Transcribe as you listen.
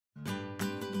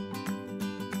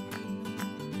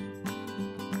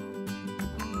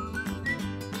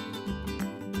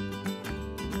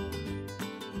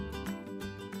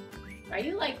Are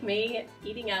you like me,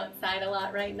 eating outside a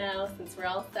lot right now since we're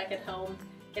all stuck at home,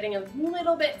 getting a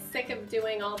little bit sick of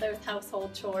doing all those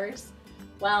household chores?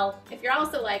 Well, if you're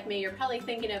also like me, you're probably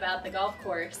thinking about the golf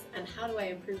course and how do I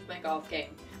improve my golf game.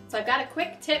 So I've got a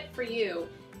quick tip for you.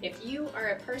 If you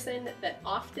are a person that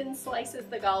often slices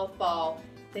the golf ball,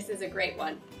 this is a great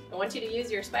one. I want you to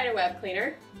use your spiderweb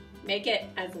cleaner, make it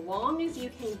as long as you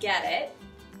can get it,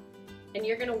 and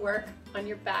you're gonna work on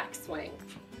your backswing.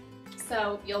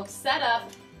 So you'll set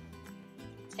up,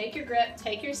 take your grip,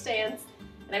 take your stance,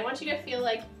 and I want you to feel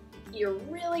like you're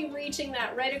really reaching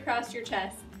that right across your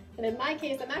chest. And in my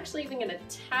case, I'm actually even gonna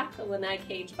tap the lanai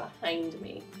cage behind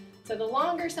me. So the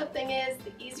longer something is,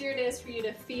 the easier it is for you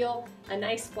to feel a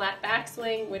nice flat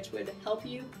backswing, which would help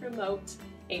you promote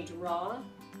a draw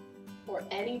or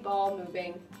any ball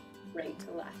moving right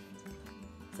to left.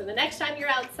 So the next time you're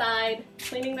outside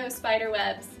cleaning those spider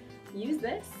webs, use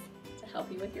this to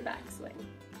help you with your backswing.